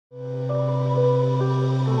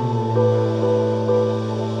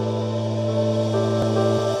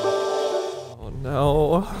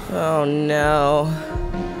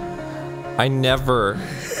I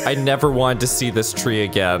never wanted to see this tree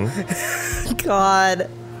again. God.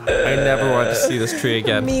 I never wanted to see this tree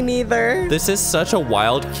again. Me neither. This is such a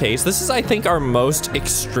wild case. This is, I think, our most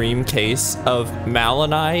extreme case of Mal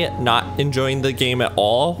and I not enjoying the game at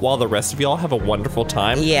all, while the rest of y'all have a wonderful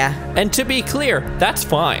time. Yeah. And to be clear, that's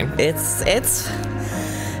fine. It's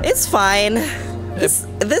fine. This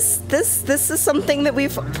is something that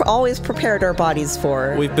we've always prepared our bodies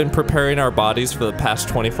for. We've been preparing our bodies for the past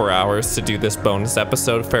 24 hours to do this bonus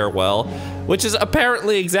episode, Farewell, which is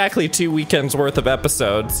apparently exactly 2 weekends worth of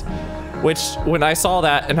episodes. Which, when I saw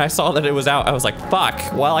that and I saw that it was out, I was like, fuck,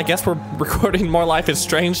 well, I guess we're recording more Life is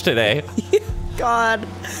Strange today. God,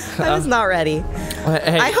 I was not ready.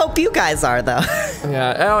 Hey. I hope you guys are, though.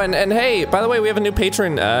 Yeah. Oh, and hey, by the way, we have a new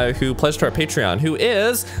patron who pledged to our Patreon, who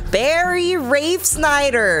is Barry Rafe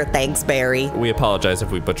Snyder. Thanks, Barry. We apologize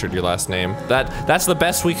if we butchered your last name. That's the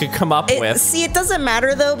best we could come up with. See, it doesn't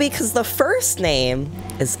matter though, because the first name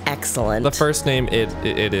is excellent. The first name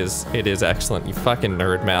it is excellent. You fucking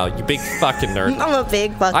nerd, Mal. You big fucking nerd. I'm a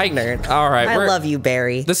big fucking nerd. All right. I love you,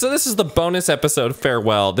 Barry. This is the bonus episode,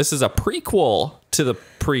 Farewell. This is a prequel to the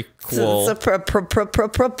prequel. It's a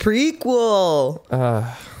prequel.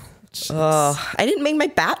 I didn't make my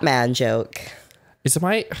Batman joke. Is it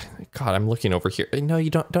my? God, I'm looking over here. No, you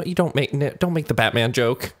don't make the Batman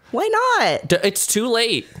joke. Why not? It's too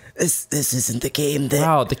late. This isn't the game that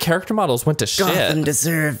wow, the character models went to Gotham shit.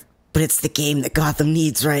 deserve, but it's the game that Gotham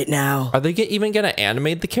needs right now. Are they even gonna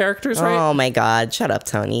animate the characters right? Oh my God, shut up,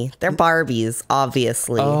 Tony. They're Barbies,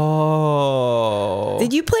 obviously. Oh.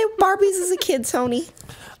 Did you play Barbies as a kid, Tony?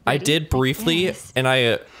 I did briefly, and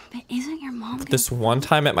I But isn't your mom this one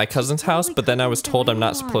time at my cousin's house, but then I was told I'm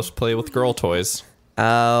not supposed to play with girl toys.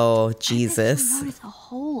 Oh, Jesus. Notice a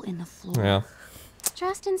hole in the floor. Yeah.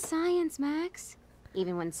 Trust in science, Max.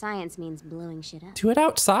 Even when science means blowing shit up. Do it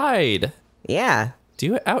outside. Yeah.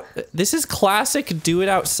 Do it out. This is classic do it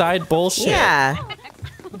outside bullshit. Yeah.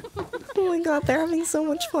 Oh my God, they're having so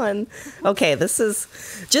much fun. Okay, this is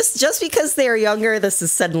just because they're younger, this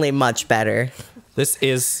is suddenly much better. This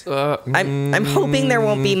is I'm hoping there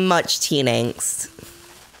won't be much teen angst.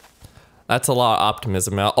 That's a lot of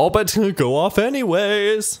optimism out. Oh, but go off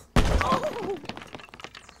anyways.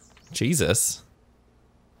 Jesus.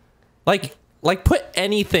 Like put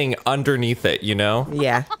anything underneath it, you know?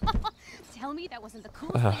 Yeah. Tell me that wasn't the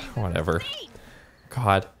cool whatever.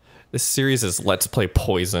 God. This series is Let's Play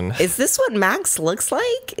Poison. Is this what Max looks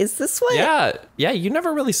like? Is this what? Yeah, you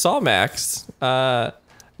never really saw Max. Yeah,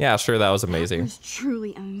 sure, that was amazing. That was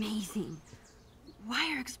truly amazing.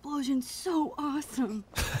 Why are explosions so awesome?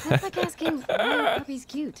 That's like asking, why are puppies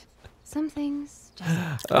cute? Some things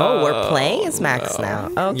just... Oh, we're playing as Max now.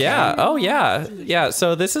 Okay. Yeah, oh yeah. Yeah,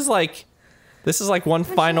 so this is like one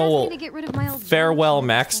final farewell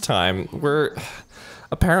Max time. We're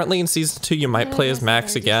apparently in season 2 you might play as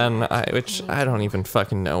Max again, which I don't even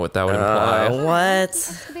fucking know what that would imply.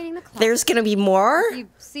 What? There's gonna be more? If you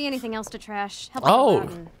see anything else to trash, help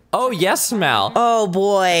Oh yes, Mal. Oh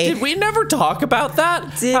boy. Did we never talk about that?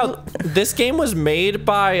 How this game was made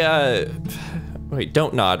by wait,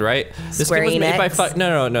 Don't Nod, right? This Square game was made Enix? by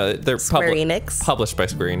no, they're Square Enix? Published by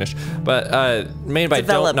Square Enix, but made by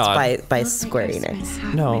Developed Don't Nod. by Square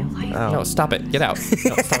Enix. No, stop it. Get out.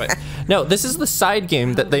 No, stop it. No, this is the side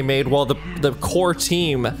game that they made while the core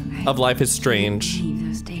team of Life is Strange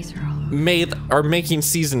are making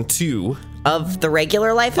season 2. Of the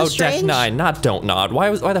regular Life is Strange? Death 9, not Don't Nod. Why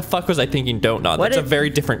the fuck was I thinking Don't Nod? That's a very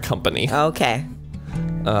different company. Okay.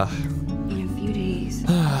 In a few days.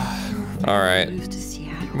 All right.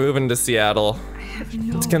 Moving to Seattle.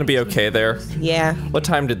 It's gonna be okay there. Yeah. What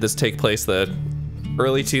time did this take place? The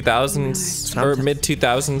early 2000s or mid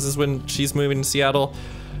 2000s is when she's moving to Seattle.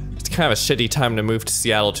 It's kind of a shitty time to move to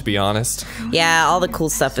Seattle, to be honest. Yeah, all the cool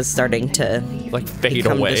stuff is starting to like fade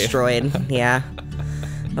become away. Destroyed. Yeah.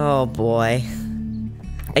 Oh boy.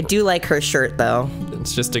 I do like her shirt though.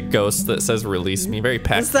 It's just a ghost that says "Release me." Very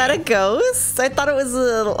packed. Is that a ghost? I thought it was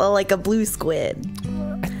like a blue squid.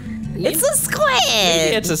 It's a squid.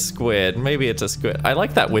 Maybe it's a squid. Maybe it's a squid. I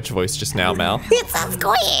like that witch voice just now, Mal. It's a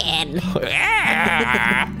squid.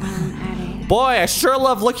 Boy, I sure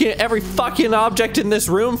love looking at every fucking object in this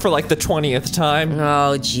room for like the 20th time.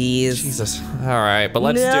 Oh, jeez. Jesus. All right, but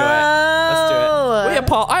let's do it. Let's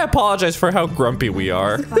do it. I apologize for how grumpy we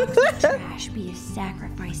are. Trash be a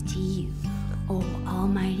sacrifice to you, oh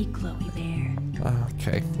almighty Chloe Bear.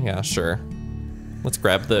 Okay, yeah, sure. Let's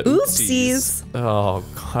grab the oopsies. Oh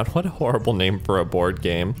God, what a horrible name for a board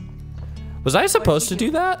game. Was I supposed to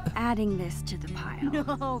do that? Adding this to the pile. No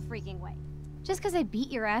freaking way. Just because I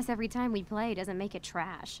beat your ass every time we play doesn't make it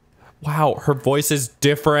trash. Wow, her voice is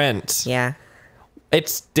different. Yeah.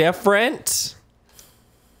 It's different.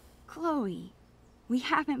 Chloe, we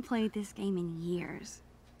haven't played this game in years.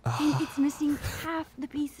 And it's missing half the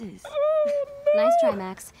pieces. Nice try,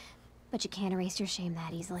 Max. But you can't erase your shame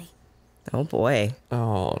that easily. Oh boy.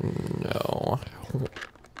 Oh no.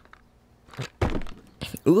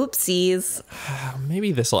 Oopsies.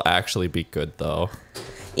 Maybe this will actually be good though.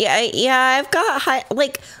 Yeah, I've got high,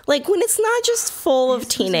 like when it's not just full of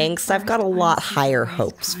teen angst, I've got a lot higher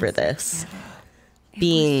hopes for this.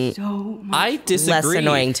 Being I disagree. less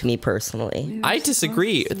annoying to me personally. I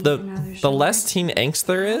disagree. The less teen angst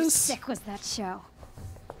there is, Sick was that show.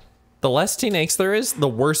 the less teen angst there is, the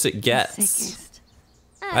worse it gets. Sickest.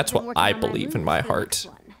 That's what I believe in my heart.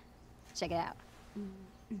 Check it out.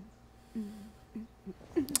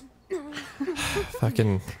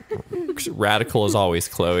 Fucking radical as always,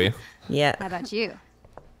 Chloe. Yeah. How about you?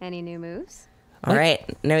 Any new moves? All right.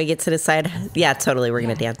 Now we get to decide. Yeah, totally. We're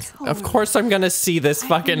gonna dance. Of course I'm gonna see this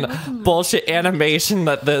fucking bullshit animation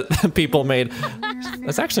that the people made.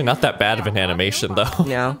 It's actually not that bad of an animation though.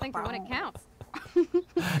 No. Something for when it counts.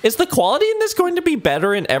 Is the quality in this going to be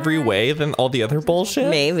better in every way than all the other bullshit?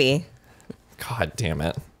 Maybe. God damn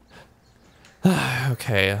it.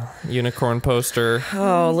 Okay, unicorn poster.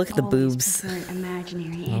 Oh, look at the boobs.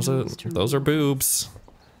 Those are boobs.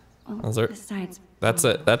 Those are. Besides,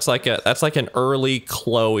 That's like an early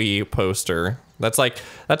Chloe poster. That's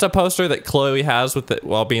a poster that Chloe has with it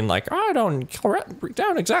while being like, I don't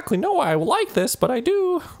exactly know why I like this, but I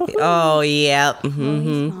do. Oh, yeah.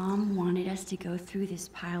 Chloe's mom wanted us to go through this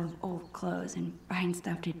pile of old clothes and find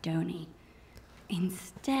stuff to donate.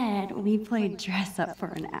 Instead, we played dress up for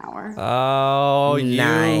an hour. Oh,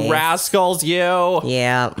 Nice. you rascals, you.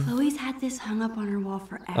 Yeah. Chloe's had this hung up on her wall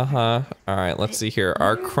forever. All right, let's see here.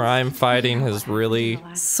 Our crime fighting has really...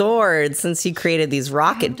 Sword, since you created these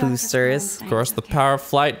rocket boosters. Of course, the power of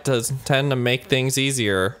flight does tend to make things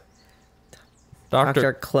easier.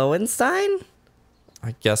 Dr. Kloenstein?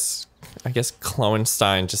 I guess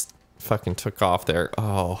Kloenstein just fucking took off there.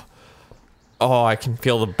 Oh, I can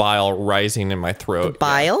feel the bile rising in my throat.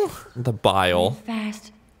 Bile? Yeah. The bile. Live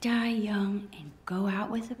fast, die young, and go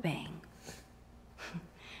out with a bang.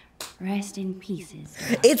 Rest in pieces.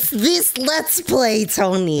 It's this Let's Play,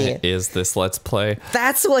 Tony. It is this Let's Play.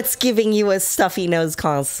 That's what's giving you a stuffy nose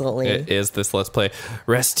constantly. It is this Let's Play.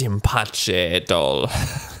 Rest in pace, doll.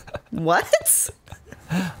 What?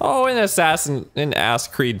 Oh, in Ass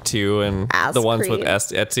Creed 2 and Ass the ones Creed. with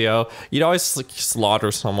Ezio, you'd always like,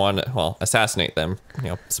 slaughter someone, well, assassinate them,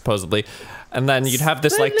 supposedly. And then you'd have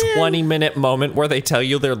this like 20-minute moment where they tell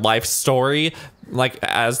you their life story, like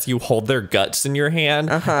as you hold their guts in your hand,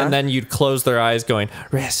 and then you'd close their eyes going,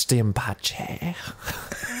 rest in pace.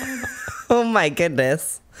 Oh my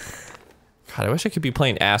goodness. God, I wish I could be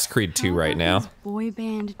playing Ass Creed 2 right now. Boy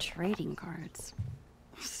band trading cards.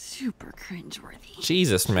 Super cringeworthy.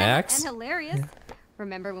 Jesus, Max. And hilarious.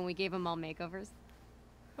 Remember when we gave them all makeovers?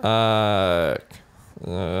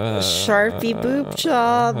 Sharpie boob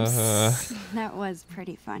jobs. That was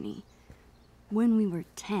pretty funny. When we were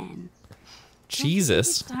 10.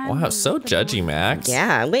 Jesus. Wow, so judgy, Max.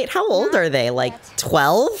 Yeah. Wait, how old are they? Like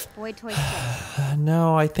 12? Boy Toy Story.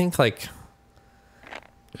 No, I think like,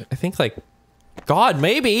 God,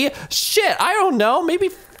 maybe. Shit, I don't know. Maybe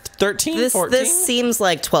 13, 14? This seems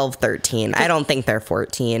like 12, 13. I don't think they're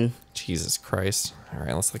 14. Jesus Christ. All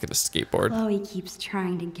right, let's look at a skateboard. Chloe keeps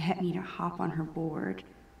trying to get me to hop on her board.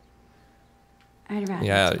 I'd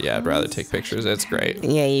rather I'd rather take pictures. It's great.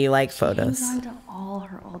 Yeah, you like photos. Hangs on to all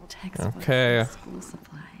her old textbooks Okay. and school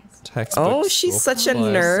supplies. Textbooks. Oh, she's school such a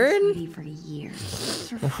supplies. nerd. Sweetie for years. It's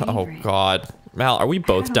her Oh, favorite. God. Mal, are we I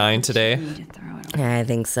both don't dying think she today? needed to throw it away. Yeah, I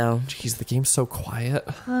think so. Jeez, the game's so quiet.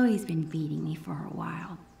 Chloe's been beating me for a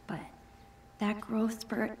while, but that growth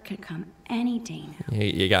spurt could come any day now.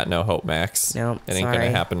 You got no hope, Max. Nope, It ain't sorry.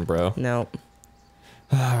 gonna happen, bro. Nope.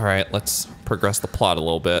 All right, let's progress the plot a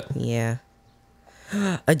little bit. Yeah.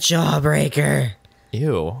 A jawbreaker.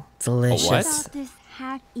 Ew. Delicious. What? About this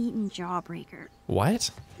half-eaten jawbreaker.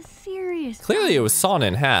 What? The serious. Clearly it was sawn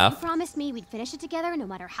in You half. promised me we'd finish it together no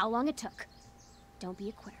matter how long it took. Don't be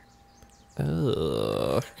a quitter.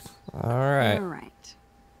 Ugh. All right. All right.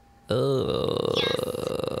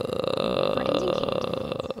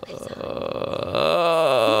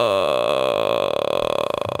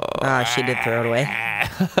 Ah, she did throw it away.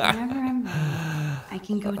 Whenever I'm ready, I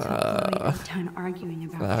can go tell Chloe I'm done arguing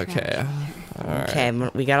about Okay. trash. Okay,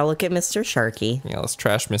 we gotta look at Mr. Sharky. Yeah, let's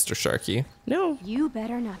trash Mr. Sharky. No. You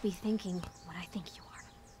better not be thinking what I think you are.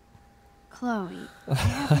 Chloe, I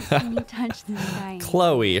haven't seen you touch this guy.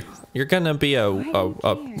 Chloe, you're gonna be a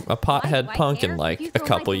pothead Why punk in care? like You a throw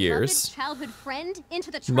couple my beloved years. childhood friend into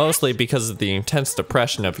the trash? Mostly because of the intense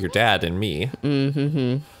depression of your dad and me.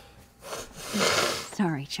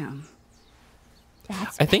 Sorry, chum.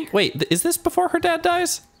 That's I think, wait, is this before her dad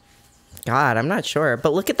dies? God, I'm not sure.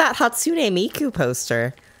 But look at that Hatsune Miku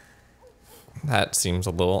poster. That seems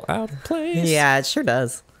a little out of place. Yeah, it sure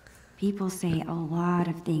does. People say a lot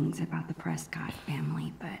of things about the Prescott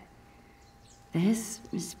family, but this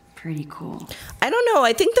is pretty cool. I don't know.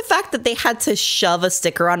 I think the fact that they had to shove a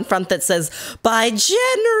sticker on front that says, by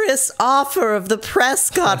generous offer of the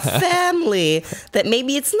Prescott family, that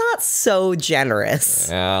maybe it's not so generous.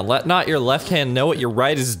 Let not your left hand know what your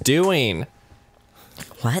right is doing.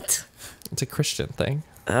 What? It's a Christian thing.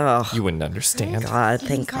 Oh, You wouldn't understand. God.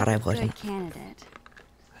 Thank Seems God like I a good wouldn't. candidate.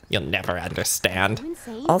 You'll never understand.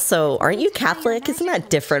 insane. Also, aren't you Catholic? Isn't that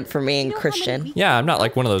different from being Christian? Yeah, I'm not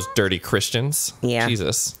like one of those dirty Christians. Yeah.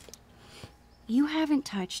 Jesus. You haven't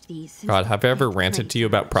touched these since God, have I ever the ranted to you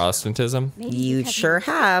about Protestantism? Maybe You because sure of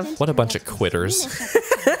have. What a bunch of quitters.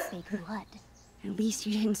 fake blood. At least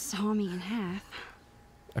you didn't saw me in half.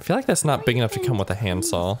 I feel like that's not big enough to come with a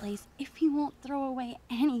handsaw. Place if you won't throw away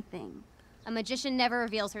anything. A magician never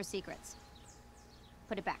reveals her secrets.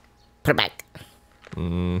 Put it back. Put it back.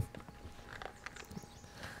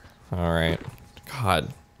 All right.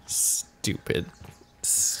 God, stupid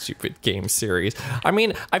game series. I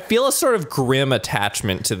mean, I feel a sort of grim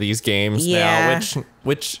attachment to these games Yeah. now,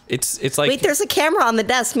 which it's like Wait, there's a camera on the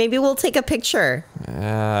desk. Maybe we'll take a picture.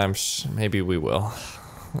 maybe we will.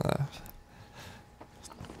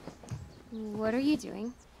 What are you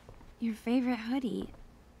doing? Your favorite hoodie.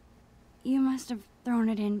 You must have thrown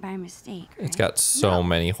it in by mistake, right? It's got so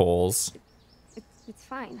many holes. It's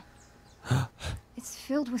fine. It's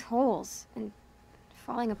filled with holes and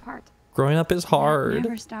falling apart. Growing up is hard.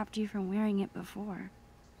 Never stopped you from wearing it before.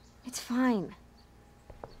 It's fine.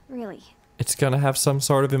 Really. It's gonna have some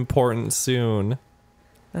sort of importance soon.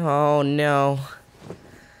 Oh, no.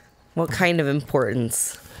 What kind of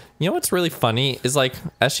importance? You know what's really funny is like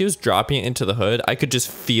as she was dropping it into the hood, I could just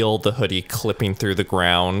feel the hoodie clipping through the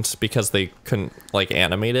ground because they couldn't like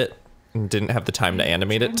animate it and didn't have the time to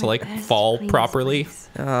animate it to like fall properly.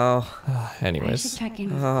 Oh, I should Anyways, check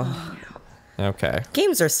in with Chloe now. okay.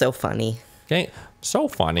 games are so funny. Okay, so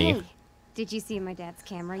funny. Hey, did you see my dad's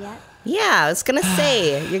camera yet? Yeah, I was gonna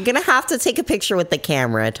say, you're gonna have to take a picture with the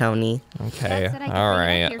camera, Tony. Okay, Dad said I could all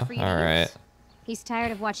bring it right, up here for you to all right. use. He's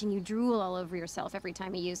tired of watching you drool all over yourself every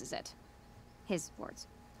time he uses it. His words.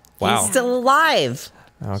 Wow. He's still alive.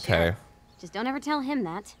 Okay. Just don't ever tell him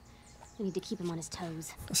that. We need to keep him on his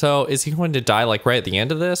toes. So is he going to die like right at the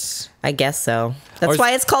end of this? I guess so. Or That's is-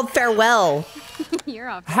 why it's called Farewell. You're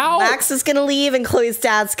off. How? Max is gonna leave and Chloe's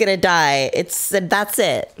dad's gonna die. That's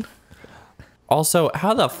it. Also,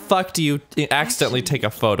 how the fuck do you accidentally take a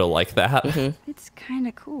photo like that? It's kind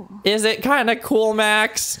of cool. Is it kind of cool,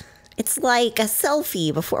 Max? It's like a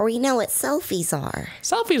selfie before we know what selfies are.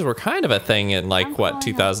 Selfies were kind of a thing in like what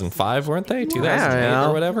 2005, weren't they? 2008 know. or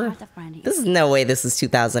We'll whatever. have to find it. This is no way this is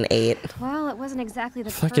 2008. Well, it wasn't exactly the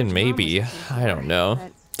Fucking purge maybe. Mom was looking I don't for, know.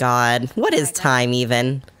 but God, what is time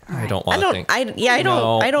even? I don't I want to don't. think.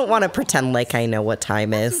 I don't want to pretend like I know what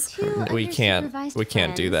time is. two We of your can't- supervised we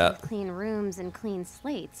can't do friends that. with Clean rooms and clean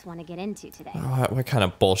slates want to get into today. What kind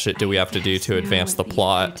of bullshit do we have to do to Now advance the would be a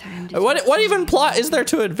plot? good time to What tell even someone plot is about there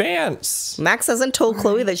to advance? Max hasn't told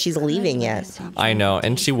Chloe that she's leaving yet. I know,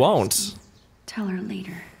 and she won't. Tell her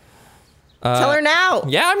later. Tell her now.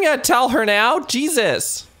 Yeah, I'm gonna tell her now.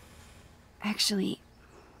 Jesus. Actually,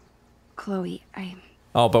 Chloe,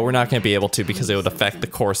 Oh, but we're not gonna be able to because it would affect the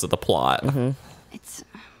course of the plot. it's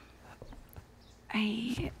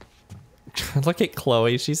I Look at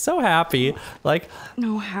Chloe. She's so happy. Like,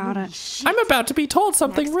 know how to. I'm about to be told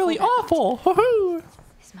something Max, really pull that out. awful. Woohoo.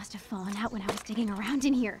 This must have fallen out when I was digging around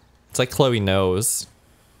in here. It's like Chloe knows.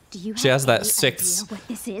 Do you She have has that any six- idea what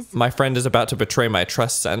this is? My friend is about to betray my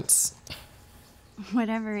trust sense.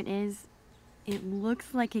 Whatever it is, it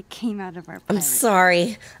looks like it came out of our I'm pirate.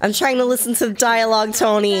 sorry. I'm trying to listen to the dialogue,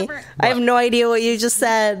 Tony. I have no idea what you just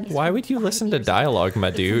said. Why would you listen to dialogue,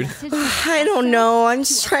 my dude? I don't know. I'm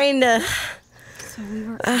just trying to So we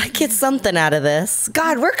were get something out of this.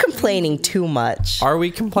 God, we're complaining too much. Are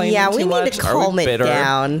we complaining Yeah, too we much? need to Are we calm it bitter?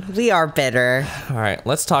 down. We are bitter. All right,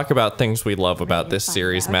 let's talk about things we love about this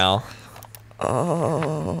series, Mal.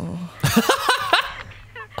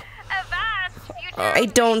 I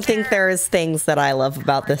don't think there is things that I love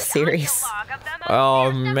about this series.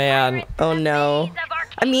 Oh, man. Oh no.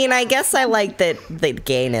 I mean, I guess I like that the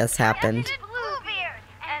gayness happened.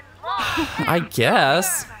 I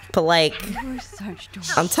guess. But like, You're such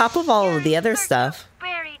dorks. on top of all of the other stuff.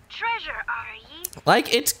 Buried treasure, are ye?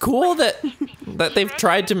 Like, it's cool that they've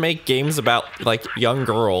tried to make games about like young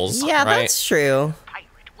girls. Yeah, right? that's true. Pirate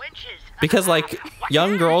wenches. Because like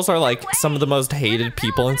young girls are like some of the most hated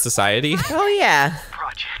people in society. Oh yeah.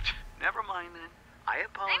 Project. Never mind then. I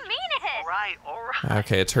apologize. I mean it. All right.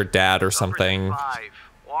 Okay, it's her dad or something. Number 5.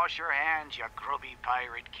 Wash your hands, you grubby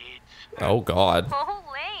pirate kids. Oh god. Oh,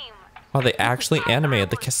 lame. Well, they actually animated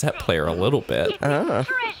the cassette player a little bit. If it's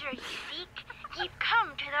treasure you seek, you've come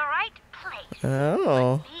to the right place.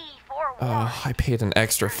 Oh. Be forewarned. Oh, I paid an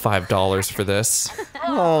extra $5 for this.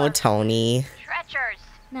 Oh, Tony. Treacherous.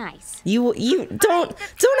 Nice. You don't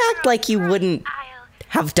act like you wouldn't I'll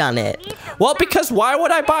have done it. need the Well, because why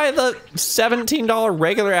would I buy the $17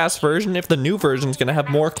 regular ass version if the new version's gonna have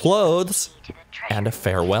more clothes to the treasure. and a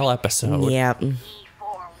farewell episode? Yeah. Be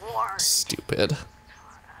forewarned. Stupid.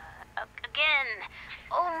 Again,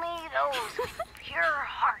 only those with pure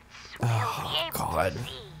hearts will be able God. to see.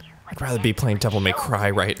 I'd rather be playing Devil May Cry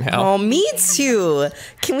right now. Oh, me too.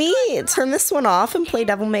 Can we turn this one off and play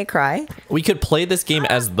Devil May Cry? We could play this game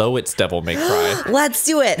as though it's Devil May Cry. Let's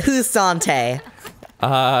do it. Who's Dante?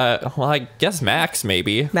 Well, I guess Max,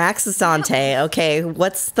 maybe. Max is Dante. Okay,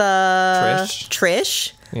 what's the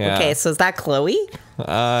Trish? Yeah. Okay, so is that Chloe?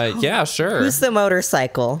 Yeah, sure. Who's the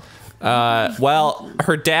motorcycle? Well,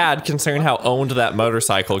 her dad, considering how owned that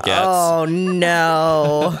motorcycle gets. Oh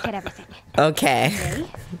no. Get everything. Okay. Ready?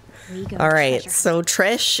 We go. All right. treasure. So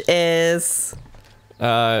Trish is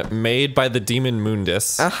Made by the demon Mundus.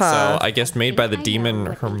 So I guess made by the I know demon,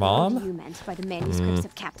 what her the mom? You meant by the manuscripts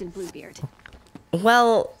of Captain Bluebeard.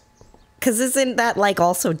 well, because isn't that like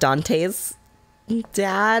also Dante's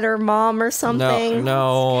dad or mom or something?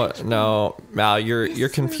 No. Mal, you're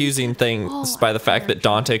confusing things by the fact that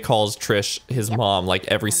Dante calls Trish his mom like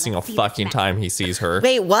every single fucking time he sees her.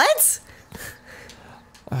 Wait, what?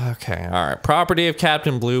 Okay, all right. Property of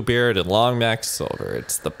Captain Bluebeard and Long Max Silver.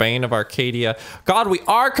 It's the bane of Arcadia. God, we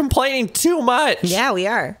are complaining too much. Yeah, we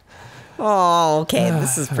are. Oh, okay.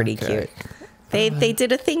 This is pretty Okay. cute. They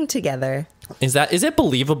did a thing together. Is it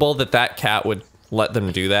believable that cat would let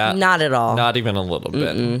them do that? Not at all. Not even a little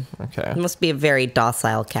bit. Okay. It must be a very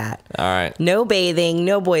docile cat. All right. No bathing,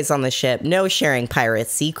 no boys on the ship, no sharing pirate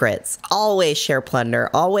secrets. Always share plunder,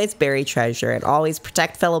 always bury treasure, and always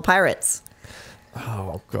protect fellow pirates.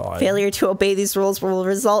 Oh god. Failure to obey these rules will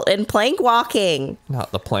result in plank walking.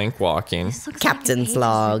 Not the plank walking. This looks Captain's like the page is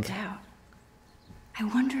log. ripped out. I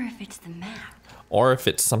wonder if it's the map. Or if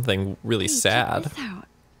it's something really Hey, check sad. this out.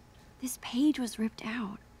 This page was ripped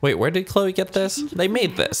out. Wait, where did Chloe get this? They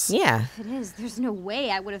made this. Yeah. If it is, there's no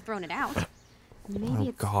way I would have thrown it out. Maybe Oh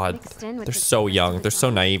it's god. mixed in with They're the so rest young. of the They're so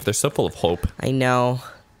song. naive. They're so full of hope. I know.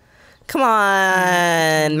 Come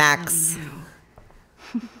on, Max.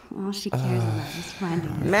 All she cares about is finding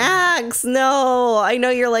her. Max, no. I know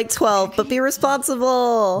you're like 12, but be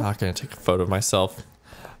responsible. I'm not gonna take a photo of myself.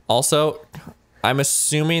 Also, I'm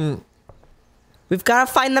assuming. We've got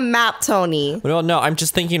to find the map, Tony. Well, no, I'm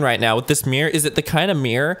just thinking right now with this mirror. Is it the kind of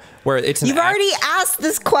mirror where it's an You've already asked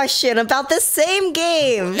this question about the same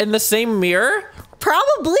game. in the same mirror?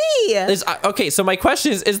 Probably. Okay, so my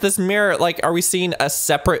question is this mirror like? Are we seeing a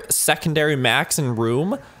separate secondary Max and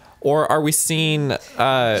room, or are we seeing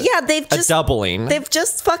Yeah, they've a just doubling? They've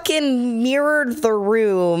just fucking mirrored the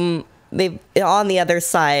room. They've on the other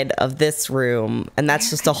side of this room, and that's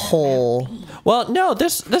just a hole. Well, no,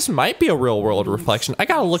 this might be a real world reflection. I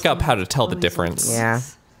gotta look up how to tell the difference. Yeah.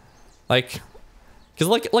 Like, cause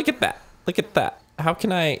look at that. Look at that. How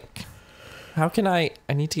can I?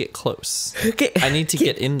 I need to get close. I need to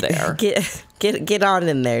get in there. Get on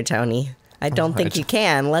in there, Tony. I don't think you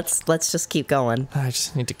can. Let's just keep going. I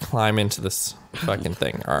just need to climb into this fucking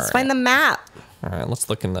thing. All right. Let's find the map. All right, let's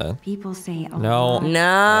look in the. People say a No. lot.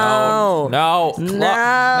 No. No. No.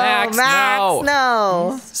 Max, no.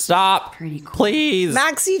 No. Stop. Pretty cool. Please.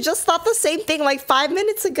 Max, you just thought the same thing like 5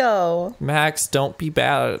 minutes ago. Max, don't be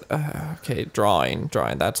bad. Okay, drawing.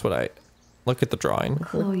 That's what I. Look at the drawing.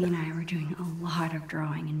 Chloe and I were doing a lot of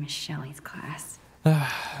drawing in Miss Shelley's class.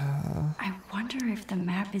 I wonder if the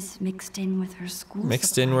map is mixed in with her school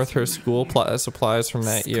Mixed in with her school supplies from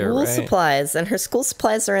that year, School right? supplies, and her school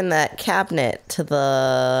supplies are in that cabinet to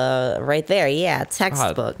the right there. Yeah, God,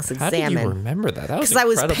 textbooks. how did you Examine. remember that? That was Because I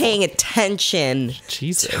was incredible. paying attention.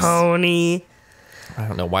 Jesus. Tony. I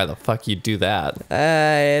don't know why the fuck you'd do that.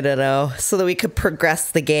 I don't know. So that we could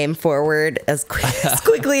progress the game forward as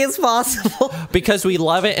quickly as possible. Because we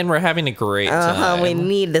love it and we're having a great time. We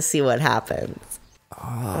need to see what happens.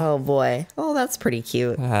 Oh boy. Oh, that's pretty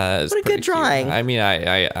cute. What a good drawing. I mean,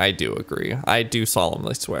 I do agree. I do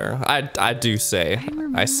solemnly swear. I do say.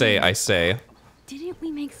 I say. Didn't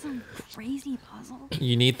we make some crazy puzzle?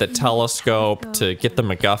 You need the telescope to get the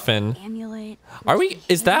MacGuffin. Amulet. Are we?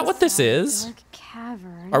 Is that what this is? Dark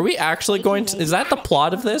cavern. Are we actually going to? Is that the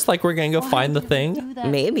plot of this? Like we're gonna go find the thing,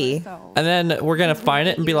 Maybe. and then we're gonna find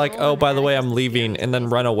it and be like, oh, by the way, I'm leaving, and then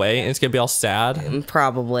run away, and it's gonna be all sad.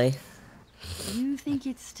 Probably. You think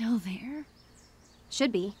it's still there?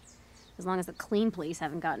 Should be. As long as the clean police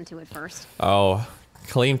haven't gotten to it first. Oh,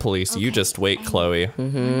 clean police. You just wait, Chloe.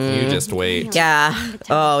 You just wait. Yeah.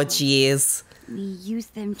 Oh, jeez. We use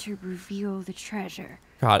them to reveal the treasure.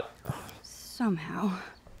 God. Somehow.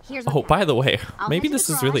 Here's Oh, by the way, maybe this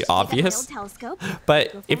is really obvious,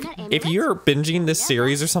 but if you're binging this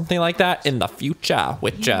series or something like that in the future,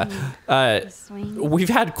 which we've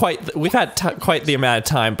had quite the amount of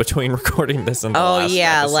time between recording this and the Oh, last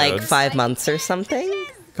yeah, episodes. like 5 months or something.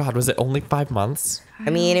 God, was it only 5 months? I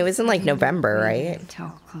mean, it was in like November, right?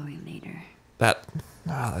 Tell Chloe later. That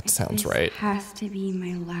sounds This right. has to be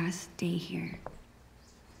my last day here.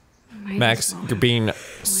 Might Max, as well. you're being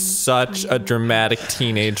such a dramatic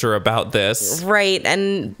teenager about this. Right,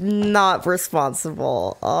 and not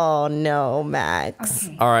responsible. Oh no, Max.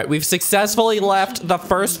 Okay. All right, we've successfully left the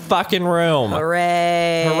first fucking room.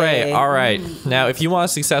 Hooray. Hooray. All right. Now, if you want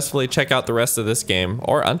to successfully check out the rest of this game,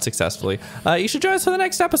 or unsuccessfully, you should join us for the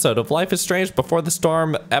next episode of Life is Strange Before the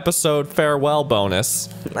Storm episode farewell bonus.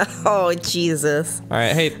 Oh, Jesus. All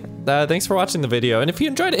right. Hey, thanks for watching the video. And if you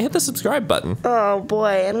enjoyed it, hit the subscribe button. Oh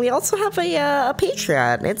boy, and we also have a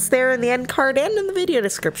Patreon. It's there in the end card and in the video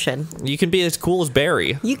description. You can be as cool as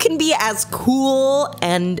Barry. You can be as cool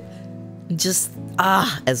and just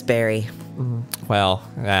as Barry. Well,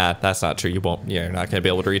 that's not true. You're not going to be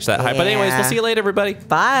able to reach that high. But anyways, we'll see you later, everybody.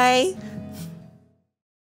 Bye.